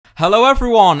Hello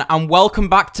everyone and welcome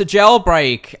back to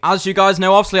Jailbreak. As you guys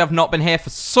know, obviously I've not been here for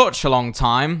such a long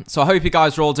time, so I hope you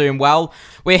guys are all doing well.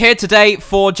 We're here today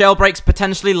for Jailbreak's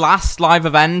potentially last live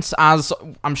event, as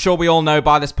I'm sure we all know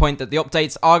by this point that the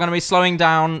updates are going to be slowing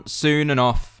down soon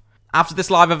enough. After this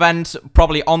live event,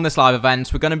 probably on this live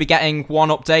event, we're going to be getting one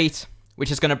update, which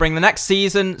is going to bring the next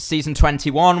season, Season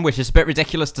 21, which is a bit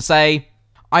ridiculous to say.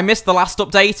 I missed the last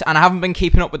update, and I haven't been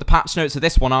keeping up with the patch notes of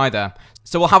this one either.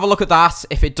 So we'll have a look at that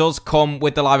if it does come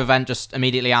with the live event just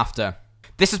immediately after.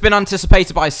 This has been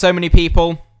anticipated by so many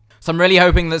people, so I'm really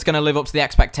hoping that it's going to live up to the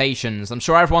expectations. I'm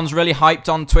sure everyone's really hyped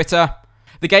on Twitter.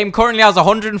 The game currently has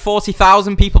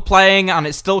 140,000 people playing, and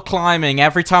it's still climbing.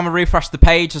 Every time I refresh the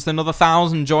page, there's another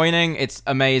 1,000 joining. It's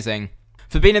amazing.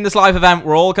 For being in this live event,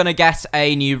 we're all going to get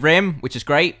a new rim, which is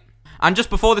great. And just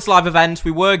before this live event,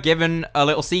 we were given a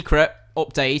little secret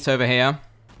update over here.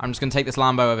 I'm just going to take this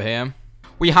Lambo over here.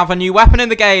 We have a new weapon in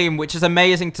the game, which is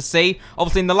amazing to see.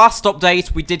 Obviously, in the last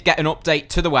update, we did get an update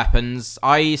to the weapons.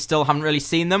 I still haven't really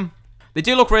seen them. They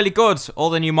do look really good, all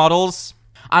the new models.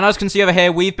 And as you can see over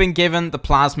here, we've been given the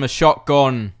plasma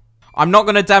shotgun. I'm not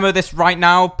going to demo this right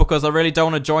now because I really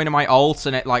don't want to join in my ult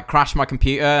and it like crash my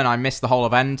computer and I missed the whole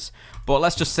event. But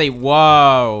let's just see.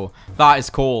 Whoa, that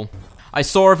is cool. I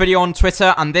saw a video on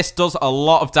Twitter, and this does a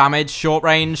lot of damage, short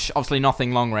range. Obviously,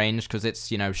 nothing long range, because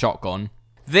it's, you know, shotgun.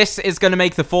 This is going to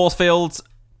make the force field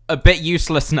a bit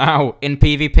useless now in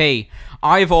PvP.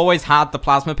 I've always had the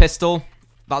plasma pistol.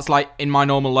 That's, like, in my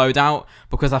normal loadout,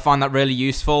 because I find that really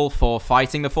useful for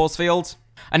fighting the force field.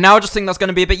 And now I just think that's going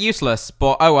to be a bit useless,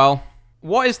 but oh well.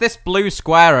 What is this blue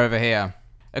square over here?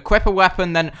 Equip a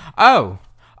weapon, then... Oh!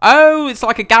 Oh, it's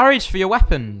like a garage for your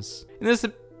weapons. And there's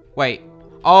a... Wait.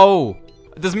 Oh,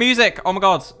 there's music. Oh my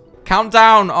god.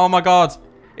 Countdown. Oh my god.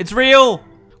 It's real.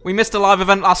 We missed a live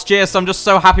event last year, so I'm just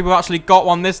so happy we've actually got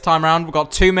one this time around. We've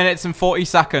got 2 minutes and 40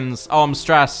 seconds. Oh, I'm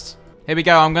stressed. Here we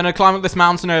go. I'm going to climb up this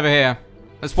mountain over here.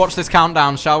 Let's watch this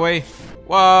countdown, shall we?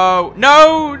 Whoa.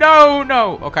 No, no,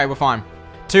 no. Okay, we're fine.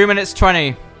 2 minutes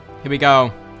 20. Here we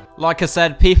go. Like I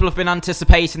said, people have been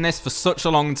anticipating this for such a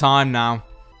long time now.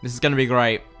 This is going to be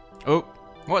great. Oh.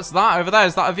 What's that over there?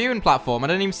 Is that a viewing platform? I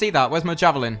didn't even see that. Where's my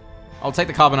javelin? I'll take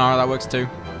the carbonara. That works too.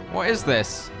 What is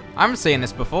this? I haven't seen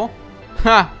this before.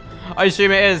 Ha! I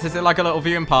assume it is. Is it like a little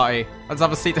viewing party? Let's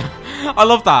have a seat. I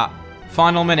love that.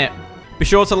 Final minute. Be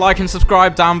sure to like and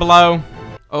subscribe down below.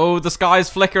 Oh, the sky's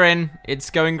flickering.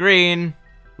 It's going green.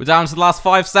 We're down to the last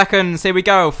 5 seconds. Here we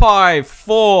go. 5,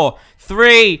 4,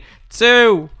 3,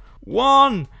 2,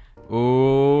 1.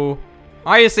 Ooh.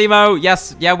 Hiya, Simo.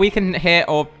 Yes, yeah, we can hit,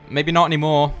 or maybe not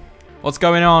anymore. What's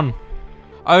going on?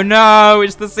 Oh no,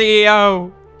 it's the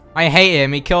CEO. I hate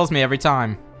him. He kills me every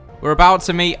time. We're about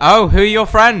to meet... Oh, who are your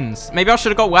friends? Maybe I should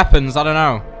have got weapons. I don't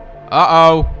know.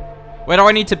 Uh-oh. Where do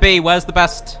I need to be? Where's the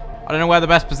best... I don't know where the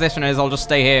best position is. I'll just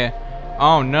stay here.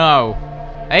 Oh no.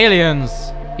 Aliens.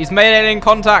 He's made alien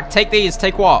contact. Take these.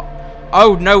 Take what?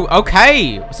 Oh no.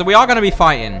 Okay. So we are going to be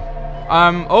fighting.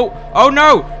 Oh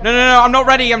no. No, I'm not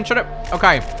ready. I'm trying to...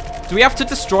 Okay. Do we have to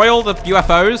destroy all the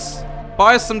UFOs?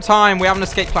 Buy us some time. We have an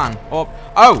escape plan. Or...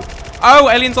 Oh,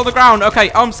 aliens on the ground.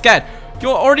 Okay. Oh, I'm scared.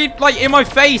 You're already, like, in my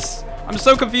face. I'm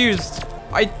so confused.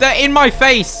 They're in my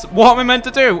face. What am I meant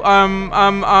to do?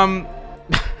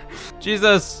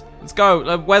 Jesus. Let's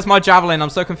go. Where's my javelin? I'm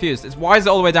so confused. Why is it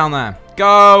all the way down there?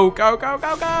 Go. Go, go,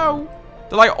 go, go.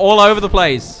 They're, like, all over the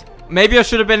place. Maybe I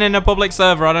should have been in a public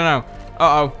server. I don't know.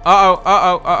 Uh-oh.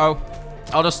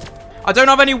 I don't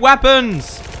have any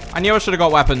weapons. I knew I should have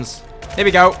got weapons. Here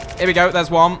we go.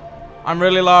 There's one. I'm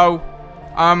really low.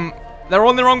 They're all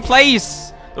in the wrong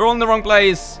place.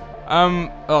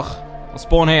 Ugh. I'll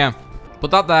spawn here.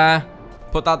 Put that there.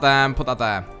 Put that there. And put that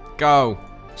there. Go.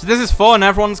 So this is fun.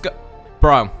 Everyone's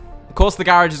Bro. Of course the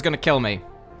garage is going to kill me.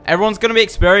 Everyone's going to be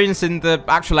experiencing the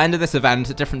actual end of this event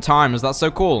at different times. That's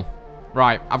so cool.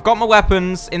 Right. I've got my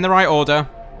weapons in the right order.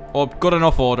 Or good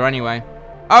enough order, anyway.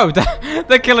 Oh,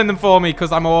 they're killing them for me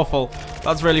because I'm awful.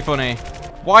 That's really funny.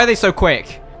 Why are they so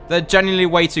quick? They're genuinely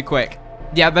way too quick.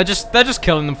 Yeah, they're just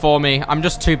killing them for me. I'm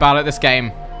just too bad at this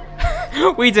game.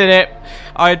 We did it.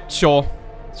 Sure,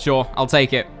 I'll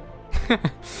take it.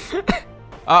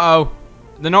 Uh-oh.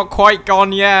 They're not quite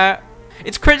gone yet.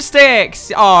 It's Crit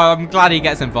Sticks. Oh, I'm glad he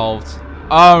gets involved.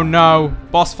 Oh, no.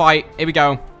 Boss fight. Here we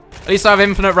go. At least I have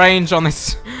infinite range on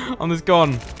this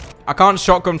gun. I can't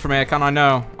shotgun from here, can I?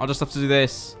 No. I'll just have to do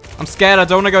this. I'm scared. I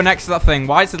don't want to go next to that thing.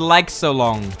 Why is its legs so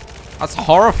long? That's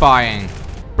horrifying.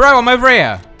 Bro, I'm over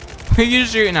here. Who are you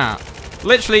shooting at?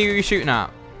 Literally, who are you shooting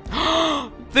at?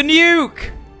 The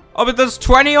nuke! Oh, but there's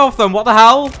 20 of them. What the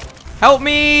hell? Help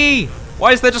me!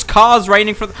 Why is there just cars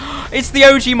raining from... It's the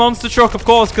OG monster truck, of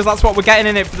course, because that's what we're getting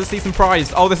in it for the season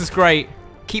prize. Oh, this is great.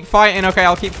 Keep fighting. Okay,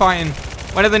 I'll keep fighting.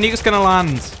 When are the nukes going to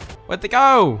land? Where'd they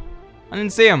go? I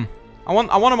didn't see them. I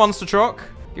want a monster truck.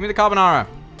 Give me the carbonara.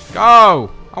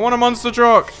 Go. I want a monster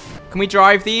truck. Can we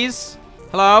drive these?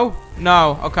 Hello?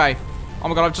 No. Okay. Oh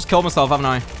my god, I've just killed myself, haven't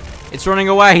I? It's running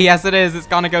away. Yes, it is. It's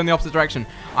gonna go in the opposite direction.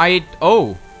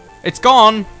 Oh. It's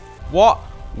gone. What?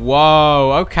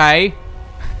 Whoa. Okay.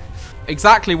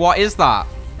 Exactly. What is that?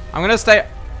 I'm gonna stay.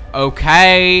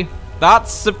 Okay.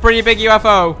 That's a pretty big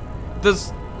UFO.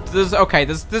 Okay.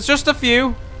 There's just a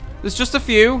few. There's just a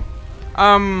few.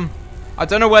 I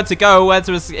don't know where to go.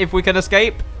 If we can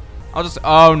escape. I'll just.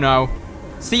 Oh no.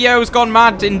 CEO's gone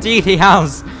mad. Indeed, he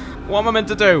has. What am I meant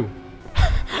to do?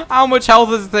 How much health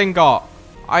has this thing got?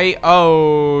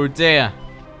 Oh dear.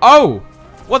 Oh,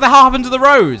 what the hell happened to the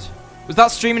road? Was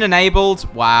that streaming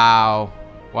enabled? Wow.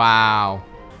 Wow.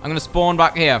 I'm gonna spawn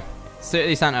back here.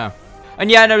 City center. And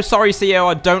yeah, no, sorry, CEO.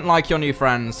 I don't like your new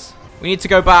friends. We need to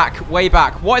go back, way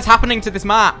back. What is happening to this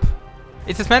map?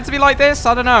 Is this meant to be like this?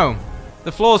 I don't know.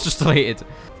 The floor's just deleted.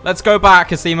 Let's go back,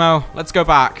 Asimo. Let's go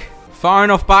back. Far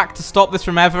enough back to stop this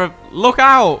from ever... Look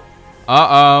out!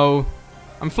 Uh-oh.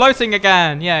 I'm floating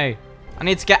again. Yay. I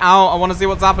need to get out. I want to see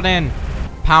what's happening.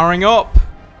 Powering up.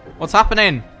 What's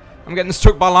happening? I'm getting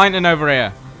struck by lightning over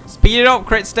here. Speed it up,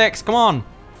 crit sticks. Come on.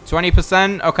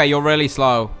 20%. Okay, you're really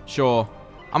slow. Sure.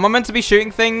 Am I meant to be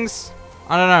shooting things?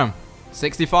 I don't know.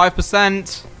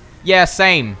 65%. Yeah,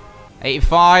 same.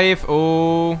 85.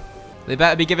 Oh. They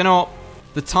better be giving up.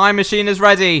 The time machine is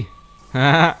ready.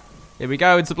 Here we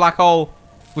go. It's a black hole.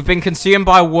 We've been consumed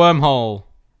by a wormhole.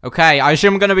 Okay, I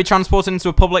assume I'm going to be transported into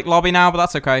a public lobby now, but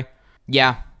that's okay.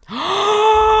 Yeah.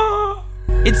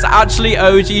 It's actually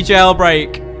OG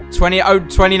Jailbreak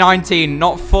 2019.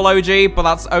 Not full OG, but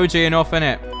that's OG enough,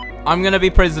 innit? I'm going to be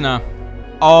prisoner.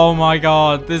 Oh my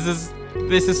god. This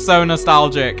is so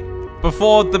nostalgic.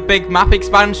 Before the big map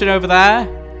expansion over there,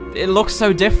 it looks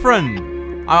so different.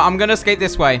 I'm going to escape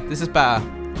this way. This is better.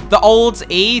 The old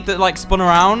E that like spun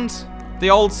around, the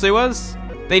old sewers,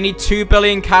 they need 2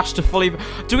 billion cash to fully...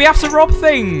 Do we have to rob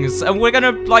things? And we're going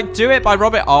to like do it by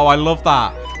robbing... Oh, I love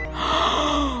that.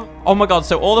 Oh my god,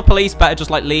 so all the police better just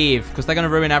like leave because they're going to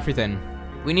ruin everything.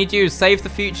 We need you, save the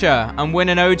future and win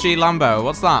an OG Lambo.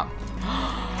 What's that?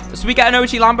 So we get an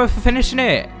OG Lambo for finishing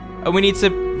it. And we need to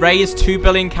raise 2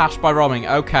 billion cash by robbing.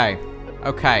 Okay.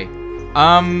 Okay.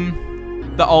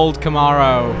 The old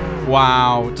Camaro.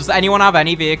 Wow. Does anyone have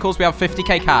any vehicles? We have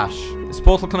 50k cash. This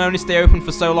portal can only stay open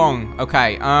for so long.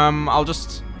 Okay.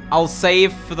 I'll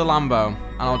save for the Lambo.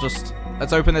 And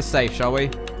let's open this safe, shall we?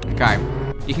 Okay.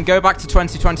 You can go back to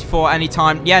 2024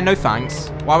 anytime. Yeah, no thanks.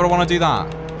 Why would I want to do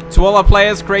that? To all our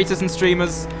players, creators, and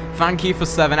streamers, thank you for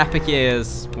 7 epic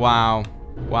years. Wow.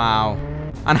 Wow.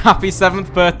 And happy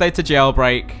 7th birthday to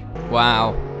Jailbreak.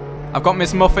 Wow. I've got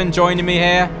Miss Muffin joining me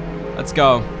here. Let's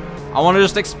go. I want to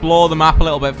just explore the map a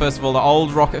little bit. First of all, the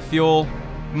old rocket fuel.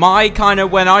 When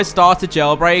I started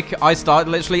Jailbreak, I started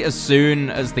literally as soon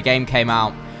as the game came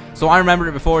out. So I remember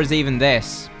it before it was even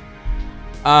this.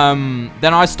 Then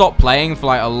I stopped playing for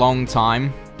like a long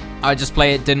time. I just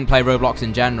didn't play Roblox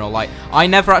in general. Like, I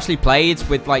never actually played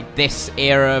with like this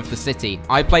era of the city.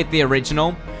 I played the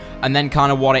original and then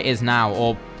kind of what it is now,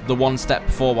 or the one step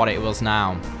before what it was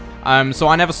now. So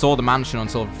I never saw the mansion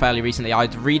until fairly recently. I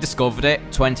rediscovered it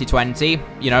 2020,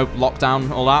 you know,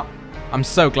 lockdown, all that. I'm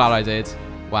so glad I did.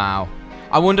 Wow.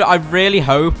 I really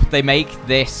hope they make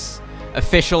this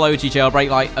official OG Jailbreak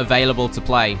like available to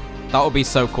play. That would be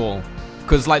so cool.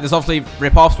 Because like there's obviously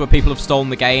rip-offs where people have stolen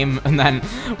the game and then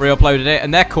re-uploaded it,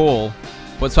 and they're cool.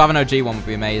 But to have an OG one would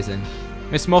be amazing.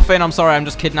 Miss Muffin, I'm sorry, I'm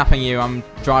just kidnapping you. I'm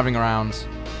driving around.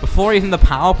 Before even the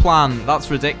power plant, that's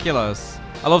ridiculous.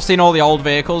 I love seeing all the old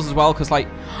vehicles as well, because like,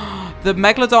 the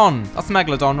Megalodon, that's the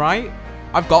Megalodon, right?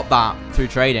 I've got that through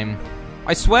trading.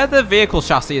 I swear the vehicle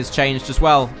chassis has changed as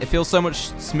well. It feels so much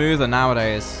smoother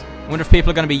nowadays. I wonder if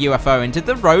people are going to be UFOing. Did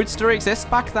the Roadster exist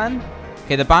back then?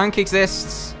 Okay, the bank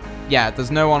exists. Yeah, there's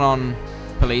no one on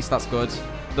police, that's good.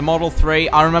 The Model 3,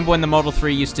 I remember when the Model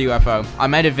 3 used to UFO. I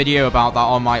made a video about that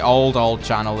on my old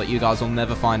channel that you guys will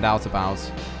never find out about.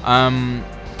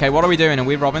 Okay, what are we doing? Are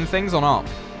we robbing things or not?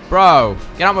 Bro,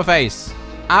 get out my face.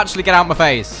 Actually, get out my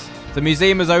face. The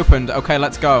museum is opened. Okay,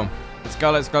 let's go. Let's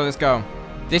go, let's go, let's go.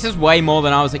 This is way more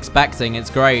than I was expecting. It's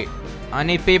great. I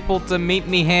need people to meet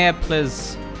me here,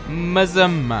 please.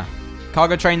 Museum.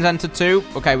 Cargo trains entered too.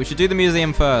 Okay, we should do the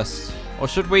museum first. Or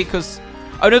should we? Because...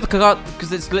 Oh, no,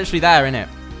 because it's literally there, isn't it?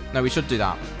 No, we should do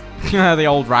that. The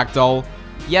old ragdoll.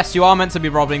 Yes, you are meant to be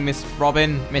robbing Miss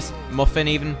Robin, Miss Muffin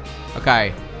even.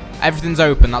 Okay. Everything's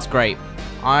open. That's great.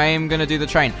 I'm going to do the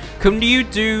train. Can you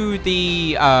do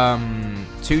the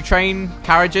 2 train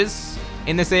carriages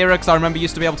in this era? Because I remember you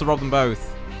used to be able to rob them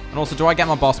both. And also, do I get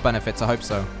my boss benefits? I hope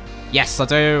so. Yes, I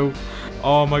do.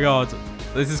 Oh my god.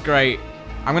 This is great.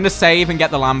 I'm going to save and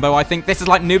get the Lambo. I think this is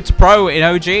like Noob to Pro in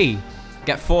OG.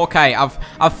 Get 4K.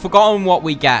 I've forgotten what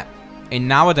we get in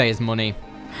nowadays money.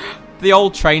 The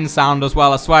old train sound as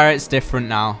well. I swear it's different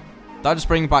now. That just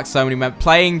brings back so many memories.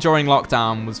 Playing during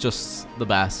lockdown was just the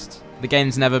best. The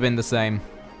game's never been the same.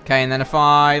 Okay, and then if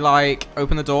I, like,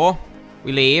 open the door,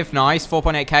 we leave. Nice.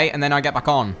 4.8K. And then I get back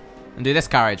on and do this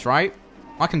carriage, right?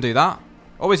 I can do that.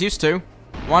 Always used to.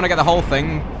 Why don't I get the whole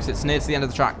thing? Because it's near to the end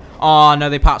of the track. Oh, no,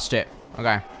 they patched it.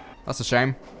 Okay. That's a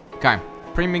shame. Okay.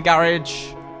 Premium garage.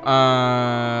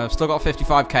 Still got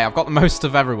 55K. I've got the most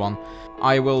of everyone.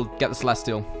 I will get the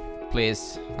Celestial.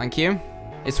 Please. Thank you.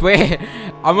 It's weird.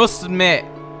 I must admit,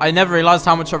 I never realized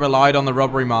how much I relied on the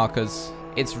robbery markers.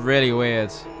 It's really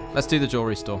weird. Let's do the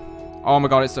jewelry store. Oh my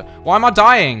god, why am I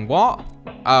dying? What?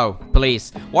 Oh,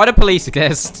 police. Why do police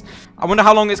exist? I wonder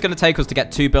how long it's going to take us to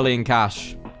get 2 billion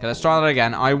cash. Okay, let's try that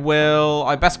again.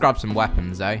 I best grab some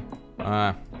weapons, eh?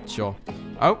 Sure.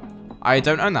 Oh, I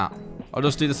don't own that. I'll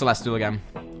just do the Celestial again.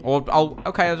 Or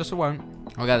okay, I just won't.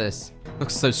 I'll get this.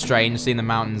 Looks so strange seeing the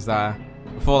mountains there.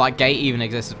 Before that gate even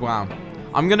existed. Wow.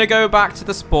 I'm going to go back to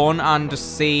the spawn and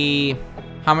just see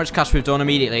how much cash we've done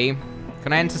immediately.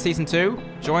 Can I enter Season 2?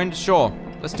 Joined? Sure.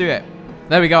 Let's do it.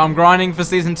 There we go. I'm grinding for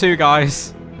Season 2,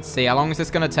 guys. Let's see. How long is this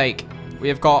going to take? We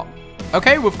have got...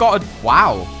 Okay, we've got a...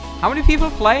 Wow. How many people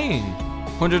are playing?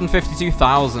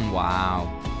 152,000.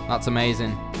 Wow. That's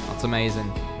amazing. That's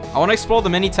amazing. I want to explore the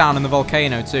mini town and the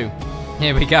volcano, too.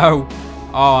 Here we go.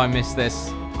 Oh, I missed this.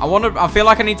 I feel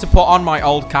like I need to put on my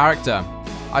old character.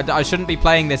 I shouldn't be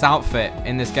playing this outfit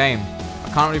in this game.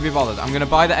 I can't really be bothered. I'm going to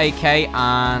buy the AK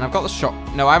and I've got the shot.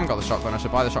 No, I haven't got the shotgun. I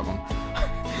should buy the shotgun.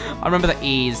 I remember the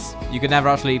E's. You could never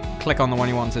actually click on the one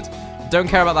you wanted. Don't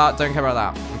care about that. Don't care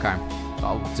about that. Okay.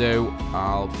 That'll do.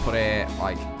 I'll put it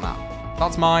like that.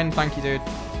 That's mine. Thank you, dude.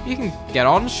 You can get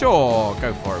on. Sure.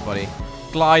 Go for it, buddy.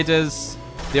 Gliders.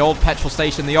 The old petrol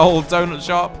station. The old donut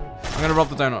shop. I'm going to rob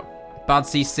the donut. Bad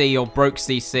CC or broke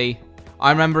CC. I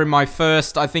remember in my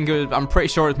first, I'm pretty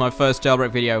sure it's my first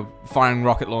jailbreak video, firing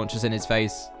rocket launchers in his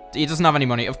face. He doesn't have any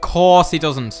money. Of course he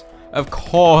doesn't. Of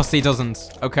course he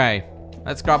doesn't. Okay,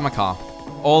 let's grab my car.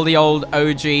 All the old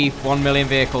OG 1 million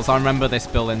vehicles. I remember this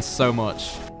building so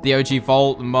much. The OG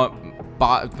Vault, you know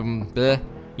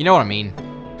what I mean.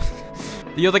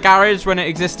 The other garage, when it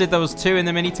existed, there was 2 in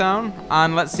the mini town.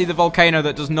 And let's see the volcano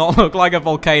that does not look like a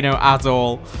volcano at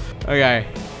all. Okay.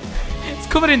 It's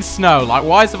covered in snow. Like,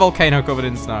 why is the volcano covered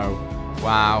in snow?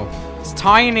 Wow. It's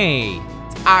tiny.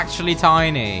 It's actually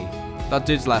tiny. That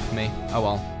dude's left me. Oh,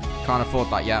 well. Can't afford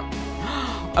that yet.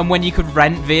 And when you could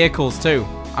rent vehicles, too.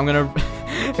 I'm going to...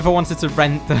 if I wanted to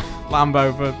rent the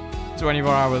Lambo for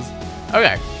 24 hours.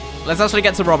 Okay. Let's actually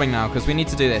get to robbing now, because we need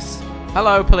to do this.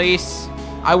 Hello, police.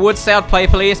 I would say I'd play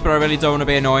police, but I really don't want to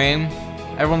be annoying.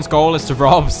 Everyone's goal is to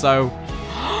rob, so...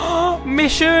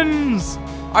 Missions!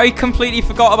 I completely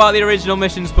forgot about the original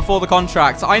missions before the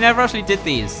contract. I never actually did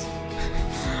these.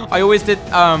 I always did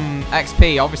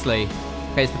XP, obviously.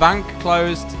 Okay, is the bank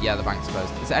closed? Yeah, the bank's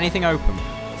closed. Is there anything open?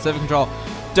 Server control.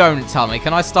 Don't tell me.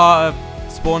 Can I start a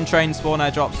spawn train, spawn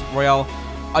airdrops, Royale?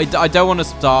 I don't want to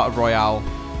start a Royale,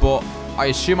 but I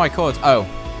assume I could. Oh,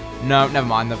 no, never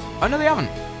mind. Oh, no, they haven't.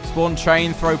 Spawn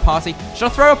train, throw party. Should I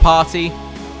throw a party?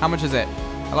 How much is it?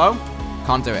 Hello?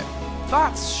 Can't do it.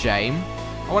 That's a shame.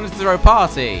 I wanted to throw a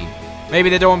party. Maybe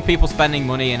they don't want people spending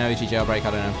money in OG Jailbreak.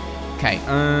 I don't know. Okay.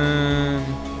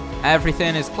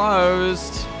 Everything is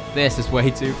closed. This is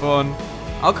way too fun.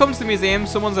 I'll come to the museum.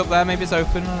 Someone's up there. Maybe it's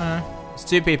open. I don't know. There's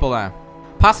 2 people there.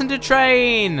 Passenger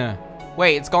train.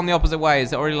 Wait, it's gone the opposite way.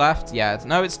 Is it already left? Yeah.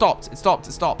 No, it stopped. It stopped.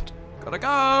 It stopped. Gotta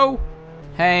go.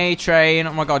 Hey, train.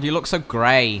 Oh my god, you look so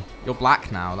grey. You're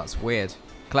black now. That's weird.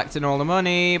 Collecting all the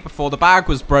money before the bag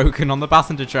was broken on the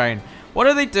passenger train.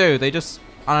 What do? They just...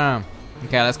 I don't know.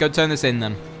 Okay, let's go turn this in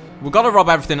then. We've got to rob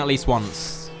everything at least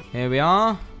once. Here we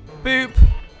are. Boop.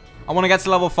 I want to get to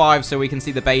level 5 so we can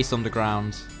see the base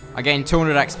underground. I gained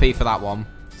 200 XP for that one,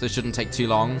 so it shouldn't take too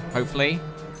long, hopefully.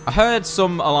 I heard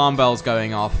some alarm bells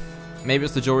going off. Maybe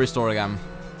it's the jewelry store again.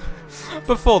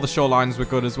 Before the shorelines were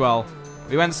good as well.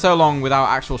 We went so long without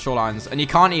actual shorelines, and you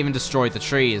can't even destroy the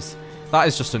trees. That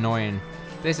is just annoying.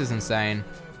 This is insane.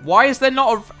 Why is there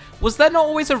not a... Was there not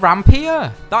always a ramp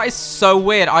here? That is so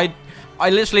weird. I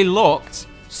literally looked,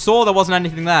 saw there wasn't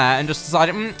anything there, and just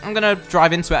decided, I'm going to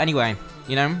drive into it anyway.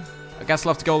 You know? I guess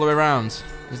I'll have to go all the way around.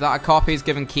 Is that a cop? He's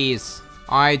given keys.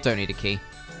 I don't need a key.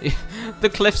 The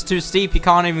cliff's too steep. You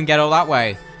can't even get all that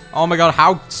way. Oh my god,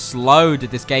 how slow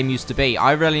did this game used to be?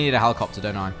 I really need a helicopter,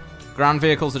 don't I? Ground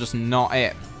vehicles are just not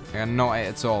it. They're not it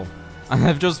at all. And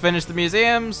I've just finished the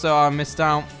museum, so I missed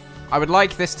out. I would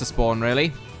like this to spawn,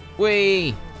 really.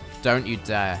 Whee! Don't you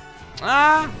dare.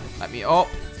 Ah! Let me up.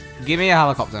 Give me a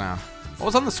helicopter now. What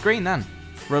was on the screen then?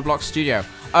 Roblox Studio.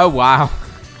 Oh, wow.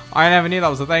 I never knew that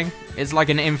was a thing. It's like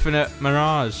an infinite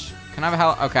mirage. Can I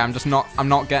have a okay, I'm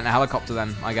not getting a helicopter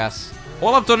then, I guess.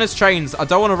 All I've done is trains. I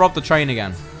don't want to rob the train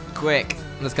again. Quick,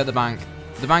 let's get the bank.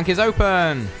 The bank is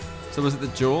open. So was it the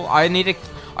jewel? I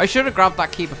should have grabbed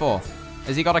that key before.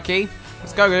 Has he got a key?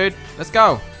 Let's go, dude. Let's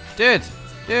go. Dude.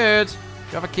 Do you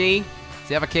have a key? Does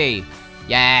he have a key?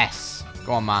 Yes.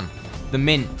 Go on, man. The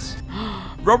mint.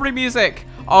 Robbery music.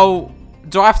 Oh,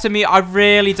 do I have to mute? I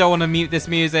really don't want to mute this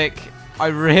music. I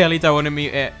really don't want to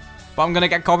mute it. But I'm going to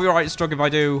get copyright struck if I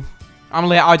do.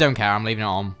 I don't care. I'm leaving it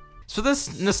on. So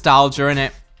there's nostalgia in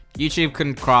it. YouTube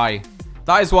can cry.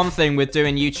 That is one thing with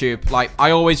doing YouTube. Like,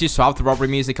 I always used to have the robbery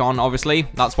music on, obviously.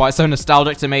 That's why it's so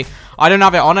nostalgic to me. I don't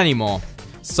have it on anymore.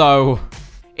 So,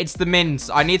 it's the mint.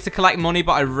 I need to collect money,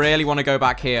 but I really want to go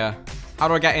back here. How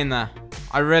do I get in there?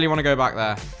 I really want to go back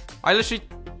there.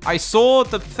 I saw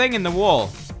the thing in the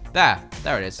wall. There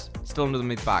it is. Still under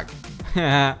the bag.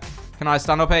 Can I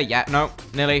stand up here? Yeah, no,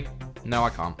 nearly. No,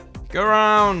 I can't. Go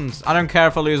around. I don't care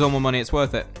if I lose all my money. It's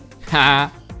worth it.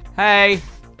 Hey.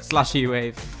 Slash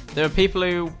E-wave. There are people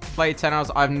who play 10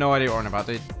 hours. I have no idea what I'm about,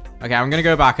 dude. Okay, I'm going to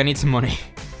go back. I need some money.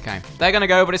 Okay. They're going to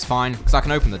go, but it's fine because I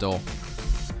can open the door.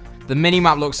 The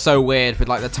mini-map looks so weird with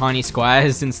like the tiny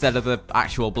squares instead of the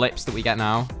actual blips that we get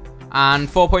now. And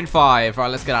 4.5. Right,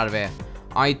 let's get out of here.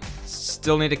 I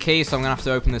still need a key, so I'm going to have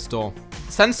to open this door.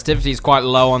 The sensitivity is quite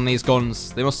low on these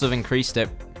guns. They must have increased it.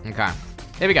 Okay.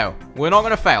 Here we go. We're not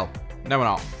going to fail. No, we're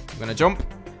not. We're going to jump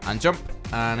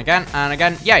and again and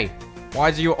again. Yay.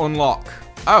 Why do you unlock?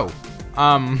 Oh.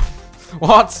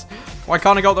 What? Why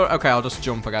can't I go there? Okay, I'll just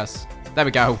jump, I guess. There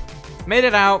we go. Made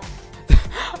it out.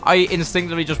 I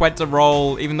instinctively just went to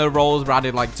roll, even though rolls were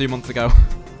added like 2 months ago.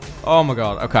 Oh my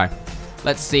god. Okay.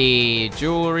 Let's see.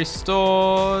 Jewelry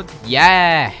stored.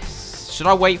 Yes. Should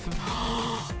I wait for...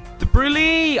 The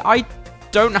Brulee. I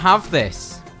don't have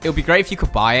this. It would be great if you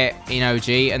could buy it in OG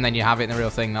and then you have it in the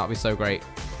real thing. That would be so great.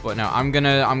 But no, I'm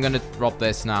gonna rob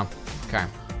this now. Okay.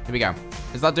 Here we go.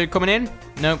 Is that dude coming in?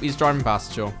 Nope, he's driving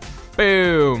past, sure.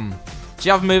 Boom. Do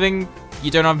you have moving...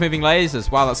 You don't have moving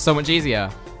lasers? Wow, that's so much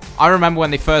easier. I remember when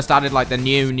they first added, like, the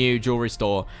new jewelry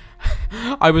store.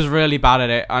 I was really bad at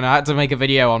it, and I had to make a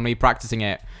video on me practicing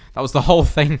it. That was the whole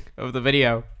thing of the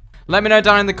video. Let me know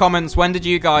down in the comments, when did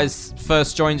you guys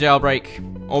first join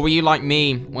Jailbreak? Or were you like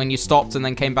me, when you stopped and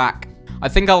then came back? I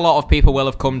think a lot of people will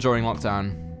have come during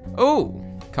lockdown. Ooh,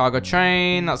 cargo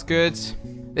train, that's good.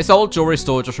 This old jewelry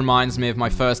store just reminds me of my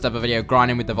first ever video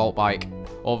grinding with the Vault bike.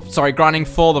 Or, sorry, grinding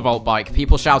for the Vault bike.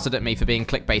 People shouted at me for being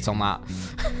clickbait on that.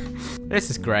 This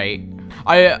is great.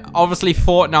 Obviously,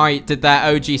 Fortnite did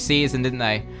their OG season, didn't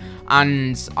they?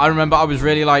 And I remember I was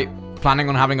really, like, planning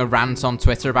on having a rant on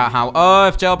Twitter about how, oh,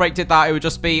 if Jailbreak did that, it would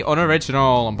just be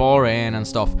unoriginal and boring and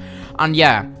stuff. And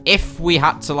yeah, if we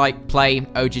had to, like, play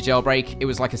OG Jailbreak, it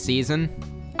was like a season,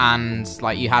 and,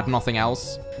 like, you had nothing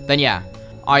else, then yeah.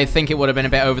 I think it would have been a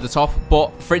bit over the top,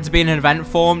 but for it to be in an event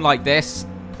form like this,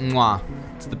 mwah,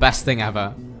 it's the best thing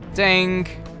ever. Ding.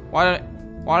 Why did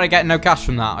I get no cash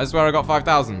from that? I swear I got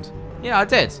 5,000. Yeah, I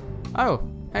did. Oh,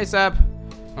 hey Seb.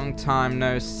 Long time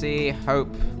no see.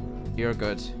 Hope you're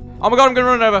good. Oh my god, I'm gonna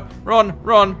run over.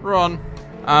 Run.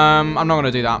 I'm not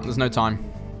gonna do that. There's no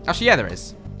time. Actually, yeah, there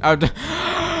is. Oh,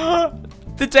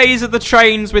 the days of the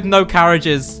trains with no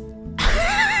carriages.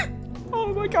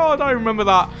 Oh my god, I remember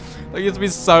that. That used to be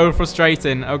so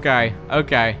frustrating. Okay.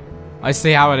 I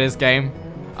see how it is, game.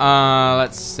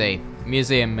 Let's see.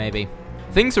 Museum, maybe.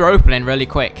 Things are opening really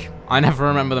quick. I never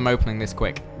remember them opening this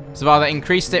quick. So either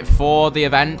increased it for the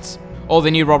event, or the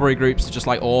new robbery groups are just,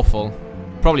 like, awful.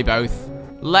 Probably both.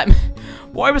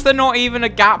 Why was there not even a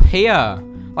gap here?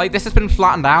 Like, this has been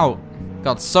flattened out.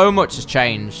 God, so much has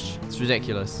changed. It's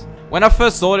ridiculous. When I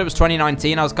first thought it was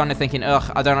 2019, I was kind of thinking,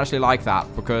 ugh, I don't actually like that,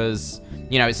 because...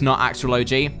 You know, it's not actual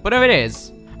OG. But if it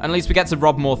is, at least we get to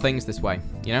rob more things this way,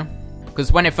 you know?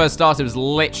 Because when it first started, it was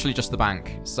literally just the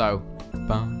bank. So,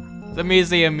 the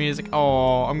museum music.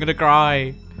 Oh, I'm gonna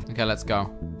cry. Okay, let's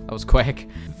go. That was quick.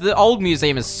 The old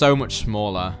museum is so much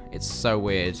smaller. It's so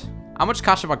weird. How much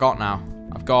cash have I got now?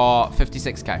 I've got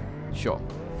 56k. Sure.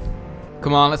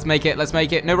 Come on, let's make it. Let's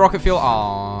make it. No rocket fuel.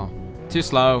 Aw, too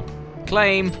slow.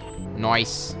 Claim.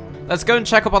 Nice. Let's go and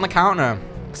check up on the counter.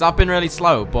 Because I've been really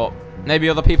slow, but... Maybe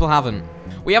other people haven't.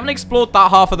 We haven't explored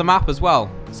that half of the map as well,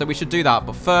 so we should do that.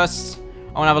 But first,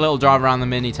 I want to have a little drive around the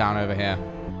mini town over here.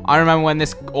 I remember when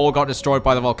this all got destroyed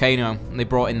by the volcano and they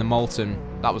brought in the molten.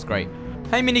 That was great.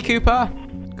 Hey, Mini Cooper.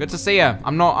 Good to see you.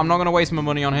 I'm not going to waste my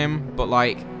money on him, but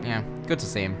like, yeah, good to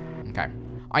see him. Okay.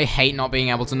 I hate not being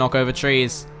able to knock over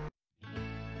trees.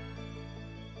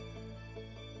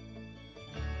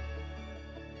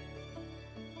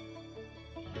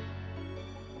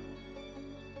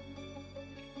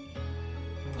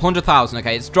 $100,000.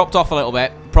 Okay, it's dropped off a little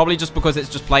bit. Probably just because it's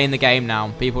just playing the game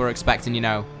now. People are expecting, you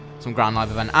know, some grand live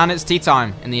event. And it's tea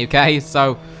time in the UK,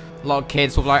 so a lot of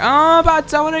kids will be like, oh, but I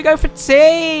don't want to go for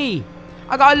tea.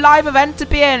 I got a live event to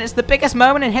be in. It's the biggest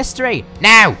moment in history.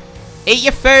 Now, eat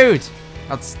your food.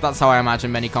 That's how I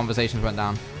imagine many conversations went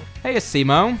down. Hey,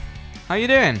 Simo. How you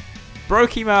doing?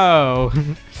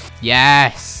 Brokimo.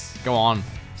 Yes. Go on.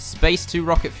 Space 2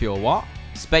 rocket fuel. What?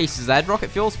 Space Z rocket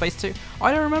fuel? Space 2?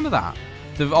 I don't remember that.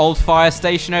 The old fire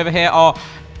station over here. Oh,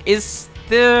 this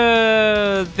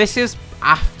is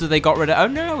after they got rid of... Oh,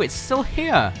 no, it's still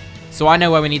here. So I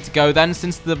know where we need to go then,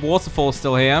 since the waterfall's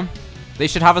still here. They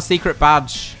should have a secret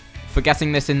badge for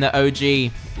getting this in the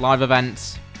OG live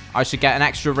event. I should get an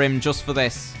extra rim just for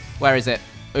this. Where is it?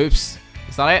 Oops.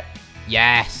 Is that it?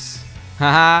 Yes.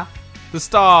 Haha. The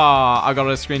star. I got to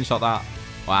screenshot that.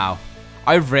 Wow.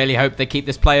 I really hope they keep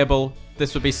this playable.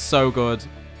 This would be so good.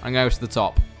 I'm going to go to the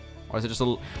top. Or is it just a...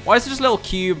 Why is it just a little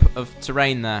cube of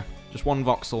terrain there? Just one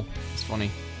voxel. It's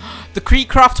funny. The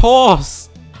Creekcraft horse!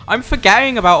 I'm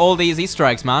forgetting about all these Easter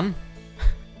eggs, man.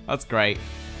 That's great.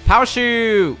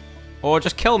 Parachute! Or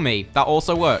just kill me. That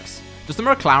also works. Does the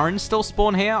McLaren still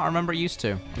spawn here? I remember it used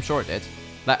to. I'm sure it did.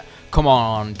 Come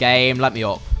on, game. Let me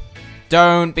up.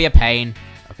 Don't be a pain.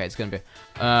 Okay, it's going to be...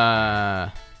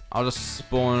 I'll just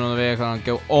spawn another vehicle and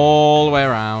go all the way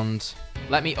around.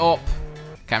 Let me up.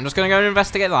 Okay, I'm just going to go and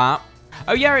investigate that.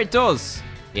 Oh, yeah, it does.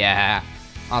 Yeah.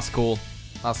 That's cool.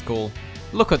 That's cool.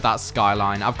 Look at that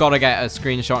skyline. I've got to get a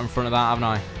screenshot in front of that, haven't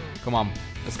I? Come on.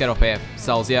 Let's get up here.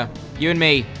 Celsia. You and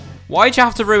me. Why'd you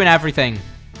have to ruin everything?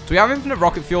 Do we have infinite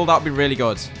rocket fuel? That would be really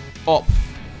good. Up.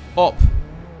 Up.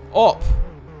 Up.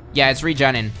 Yeah, it's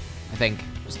regenning, I think.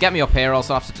 Just get me up here.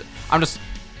 Also have to...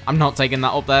 I'm not taking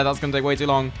that up there. That's going to take way too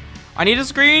long. I need a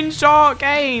screenshot,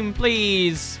 game.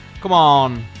 Please. Come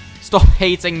on. Stop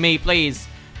hating me, please.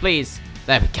 Please.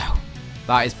 There we go.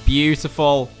 That is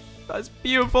beautiful. That is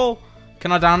beautiful.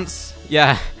 Can I dance?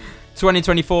 Yeah.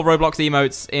 2024 Roblox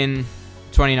emotes in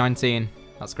 2019.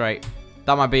 That's great.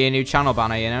 That might be a new channel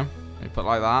banner, you know? Let me put it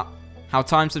like that. How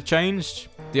times have changed.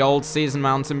 The old season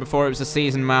mountain. Before it was a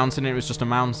season mountain, it was just a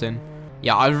mountain.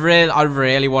 Yeah, I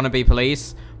really want to be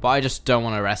police, but I just don't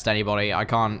want to arrest anybody. I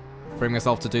can't bring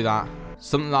myself to do that.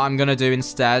 Something that I'm going to do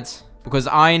instead, because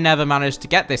I never managed to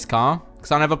get this car,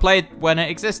 because I never played when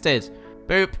it existed.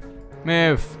 Boop.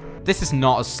 Move. This is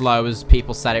not as slow as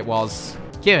people said it was.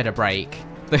 Give it a break.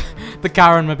 The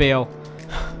Karen-mobile.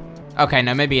 Okay,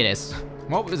 no, maybe it is.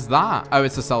 What was that? Oh,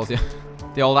 it's a Celsia.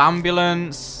 The old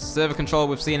ambulance. Server control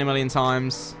we've seen a million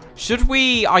times. Should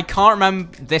we... I can't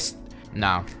remember this...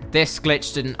 No. This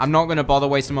glitch didn't... I'm not going to bother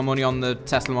wasting my money on the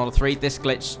Tesla Model 3. This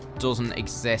glitch doesn't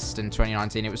exist in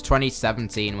 2019. It was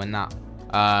 2017 when that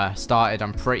started,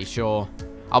 I'm pretty sure.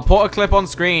 I'll put a clip on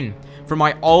screen from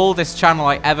my oldest channel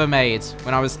I ever made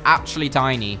when I was actually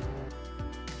tiny.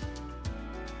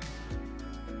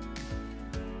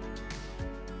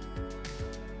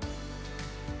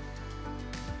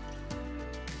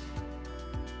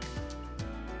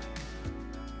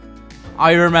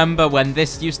 I remember when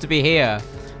this used to be here,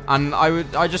 and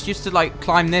I just used to like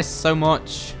climb this so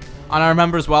much. And I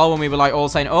remember as well when we were like all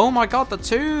saying, oh my god, the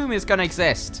tomb is going to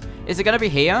exist. Is it going to be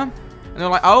here? And they're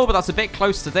like, oh, but that's a bit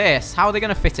close to this. How are they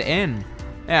going to fit it in?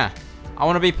 Yeah. I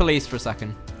want to be police for a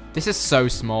second. This is so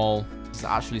small. This is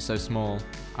actually so small.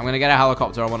 I'm going to get a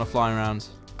helicopter. I want to fly around.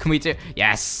 Can we do...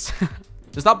 Yes.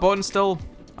 Is that button still...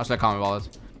 Actually, I can't be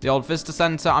bothered. The old visitor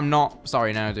center. I'm not...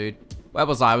 Sorry, no, dude. Where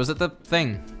was I? Was it the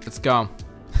thing? Let's go.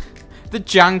 The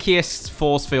jankiest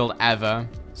force field ever.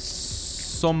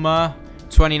 Summer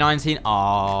 2019.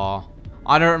 Aww.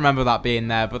 I don't remember that being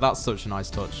there, but that's such a nice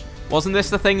touch. Wasn't this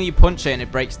the thing that you punch it and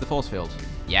it breaks the force field?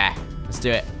 Yeah, let's do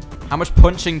it. How much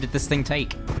punching did this thing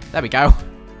take? There we go.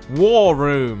 War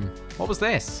room. What was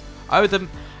this? Oh,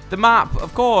 the map,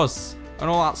 of course. And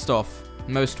all that stuff.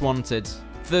 Most wanted.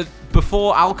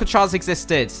 Before Alcatraz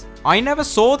existed. I never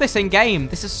saw this in game.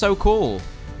 This is so cool.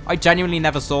 I genuinely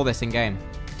never saw this in game.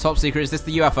 Top secret, is this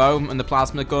the UFO and the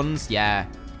plasma guns? Yeah.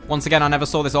 Once again, I never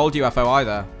saw this old UFO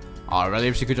either. Oh, I really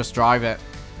wish you could just drive it.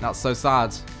 That's so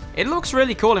sad. It looks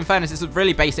really cool, in fairness. It's a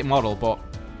really basic model, but,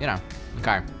 you know.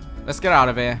 Okay. Let's get out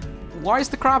of here. Why is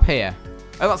the crab here?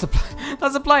 Oh,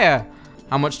 that's a player.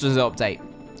 How much does it update?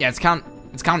 Yeah, it's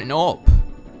counting up.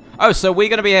 Oh, so we're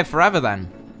going to be here forever then.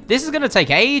 This is going to take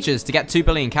ages to get 2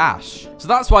 billion cash. So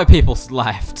that's why people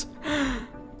left.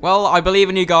 Well, I believe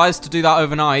in you guys to do that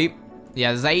overnight.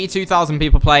 Yeah, there's 82,000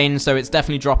 people playing, so it's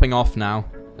definitely dropping off now.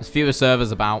 There's fewer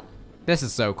servers about. This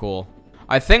is so cool.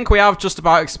 I think we have just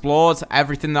about explored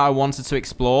everything that I wanted to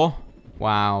explore.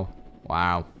 Wow.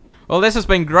 Wow. Well, this has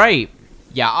been great.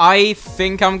 Yeah, I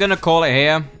think I'm going to call it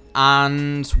here.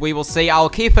 And we will see. I'll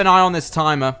keep an eye on this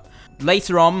timer.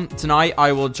 Later on tonight,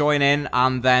 I will join in.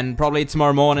 And then probably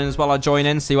tomorrow morning as well, I'll join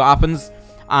in, see what happens.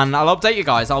 And I'll update you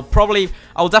guys. I'll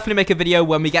definitely make a video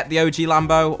when we get the OG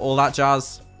Lambo, all that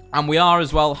jazz. And we are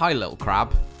as well. Hi, little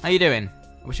crab. How you doing?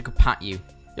 I wish I could pat you.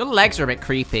 Your legs are a bit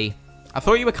creepy. I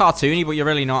thought you were cartoony, but you're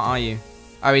really not, are you?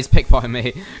 Oh, he's pickpocketing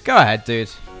me. Go ahead,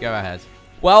 dude. Go ahead.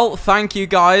 Well, thank you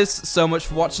guys so much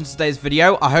for watching today's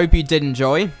video. I hope you did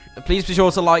enjoy. Please be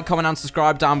sure to like, comment, and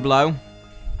subscribe down below.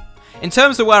 In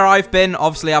terms of where I've been,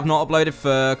 obviously I've not uploaded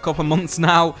for a couple of months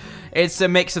now. It's a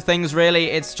mix of things, really.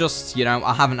 It's just, you know,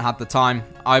 I haven't had the time.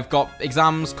 I've got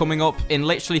exams coming up in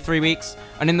literally 3 weeks.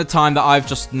 And in the time that I've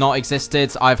just not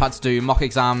existed, I've had to do mock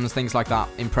exams, things like that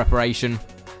in preparation.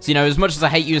 So, you know, as much as I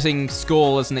hate using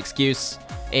school as an excuse,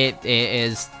 it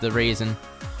is the reason.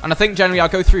 And I think generally I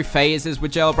go through phases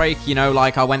with Jailbreak. You know,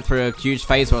 like I went through a huge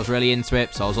phase where I was really into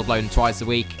it, so I was uploading twice a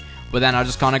week. But then I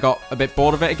just kind of got a bit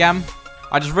bored of it again.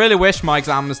 I just really wish my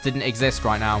exams didn't exist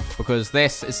right now, because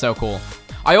this is so cool.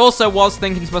 I also was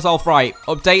thinking to myself, right,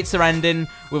 updates are ending.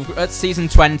 At Season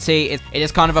 20, it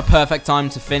is kind of a perfect time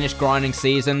to finish grinding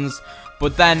seasons.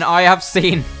 But then I have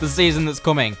seen the season that's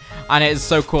coming, and it is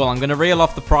so cool. I'm going to reel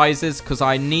off the prizes, because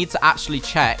I need to actually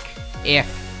check if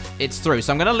it's through.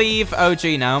 So I'm going to leave OG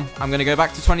now. I'm going to go back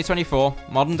to 2024,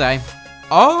 modern day.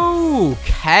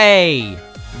 Okay.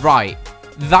 Right.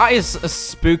 That is a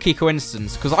spooky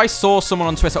coincidence, because I saw someone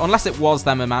on Twitter, unless it was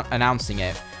them announcing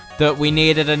it, that we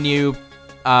needed a new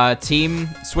team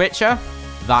switcher.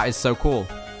 That is so cool.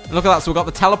 And look at that. So we've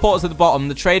got the teleporters at the bottom,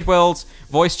 the trade worlds,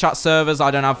 voice chat servers.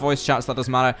 I don't have voice chats, that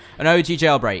doesn't matter. An OG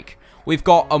Jailbreak. We've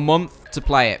got a month to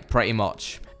play it, pretty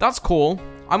much. That's cool.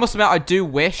 I must admit, I do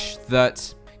wish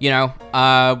that, you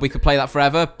know, we could play that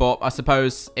forever, but I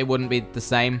suppose it wouldn't be the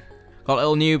same. Got a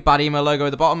little new bad emo logo at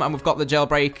the bottom, and we've got the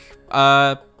Jailbreak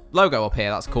logo up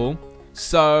here. That's cool.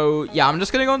 So, yeah, I'm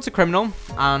just going to go into Criminal,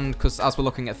 and because as we're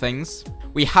looking at things,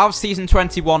 we have Season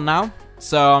 21 now,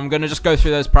 so I'm going to just go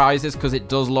through those prizes, because it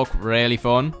does look really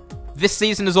fun. This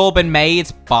season has all been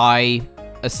made by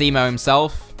Asimo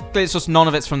himself. It's just none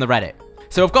of it's from the Reddit.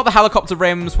 So we've got the helicopter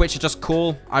rims, which are just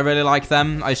cool. I really like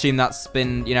them. I assume that's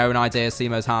been, you know, an idea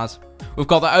Asimo's had. We've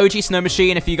got the OG snow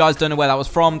machine, if you guys don't know where that was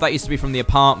from. That used to be from the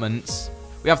apartments.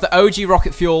 We have the OG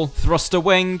rocket fuel thruster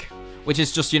wing, which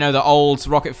is just, you know, the old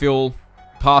rocket fuel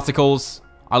particles.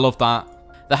 I love that.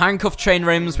 The handcuff chain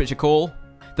rims, which are cool.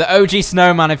 The OG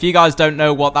snowman, if you guys don't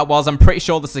know what that was, I'm pretty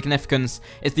sure the significance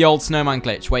is the old snowman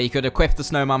glitch, where you could equip the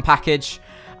snowman package,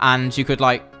 and you could,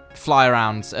 like, fly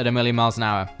around at 1,000,000 miles an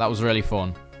hour. That was really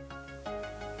fun.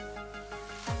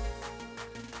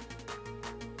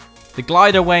 The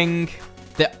glider wing,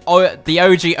 the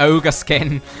OG ogre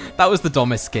skin. That was the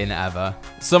dumbest skin ever.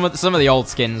 Some of the old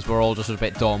skins were all just a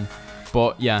bit dumb,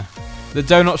 but yeah. The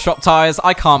donut shop tires.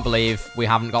 I can't believe we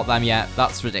haven't got them yet.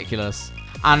 That's ridiculous.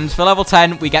 And for level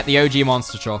 10, we get the OG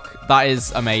monster truck. That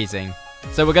is amazing.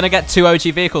 So we're gonna get 2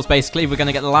 OG vehicles basically. We're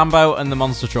gonna get the Lambo and the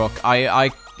monster truck.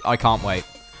 I can't wait.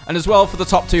 And as well, for the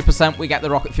top 2%, we get the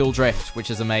rocket fuel drift,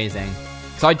 which is amazing.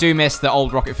 Because I do miss the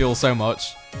old rocket fuel so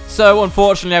much. So,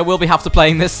 unfortunately, I will be have to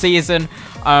playing this season.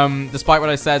 Despite what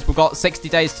I said, we've got 60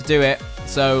 days to do it.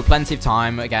 So, plenty of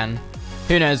time, again.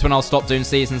 Who knows when I'll stop doing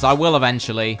seasons. I will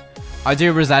eventually. I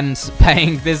do resent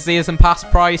paying this season pass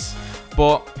price,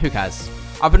 but who cares?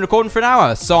 I've been recording for an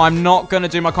hour, so I'm not going to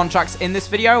do my contracts in this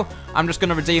video. I'm just going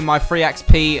to redeem my free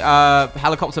XP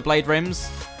helicopter blade rims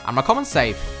and my common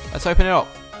save. Let's open it up.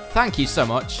 Thank you so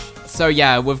much. So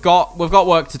yeah, we've got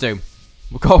work to do.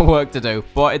 We've got work to do,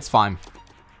 but it's fine.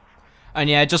 And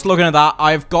yeah, just looking at that,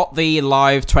 I've got the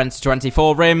live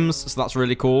 2024 rims, so that's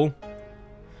really cool.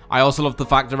 I also love the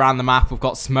fact around the map we've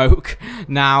got smoke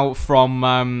now from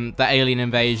the alien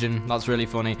invasion. That's really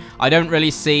funny. I don't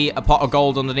really see a pot of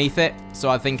gold underneath it, so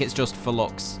I think it's just for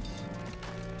looks.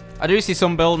 I do see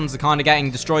some buildings are kind of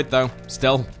getting destroyed though,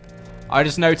 still. I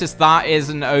just noticed that is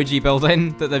an OG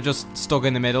building that they've just stuck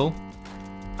in the middle.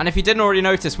 And if you didn't already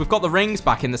notice, we've got the rings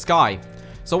back in the sky.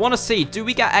 So I want to see, do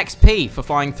we get XP for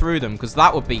flying through them? Because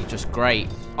that would be just great.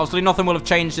 Obviously nothing will have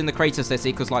changed in the Crater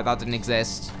City, because like that didn't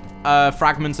exist.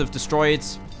 Fragments of destroyed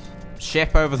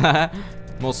ship over there.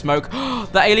 More smoke.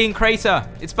 The alien crater,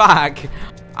 it's back.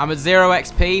 I'm at 0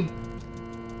 XP.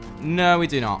 No, we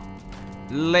do not.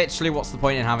 Literally, what's the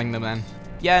point in having them then?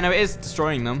 Yeah, no, it is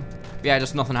destroying them. Yeah,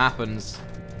 just nothing happens.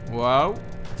 Whoa.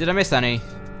 Did I miss any?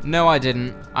 No, I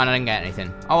didn't. And I didn't get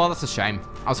anything. Oh, well, that's a shame.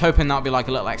 I was hoping that would be like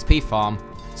a little XP farm.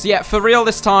 So yeah, for real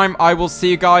this time, I will see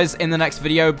you guys in the next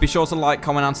video. Be sure to like,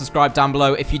 comment, and subscribe down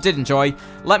below if you did enjoy.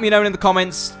 Let me know in the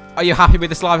comments, are you happy with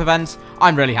this live event?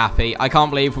 I'm really happy. I can't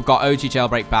believe we've got OG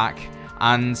Jailbreak back.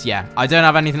 And yeah, I don't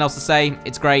have anything else to say.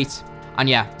 It's great. And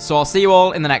yeah, so I'll see you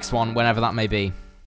all in the next one, whenever that may be.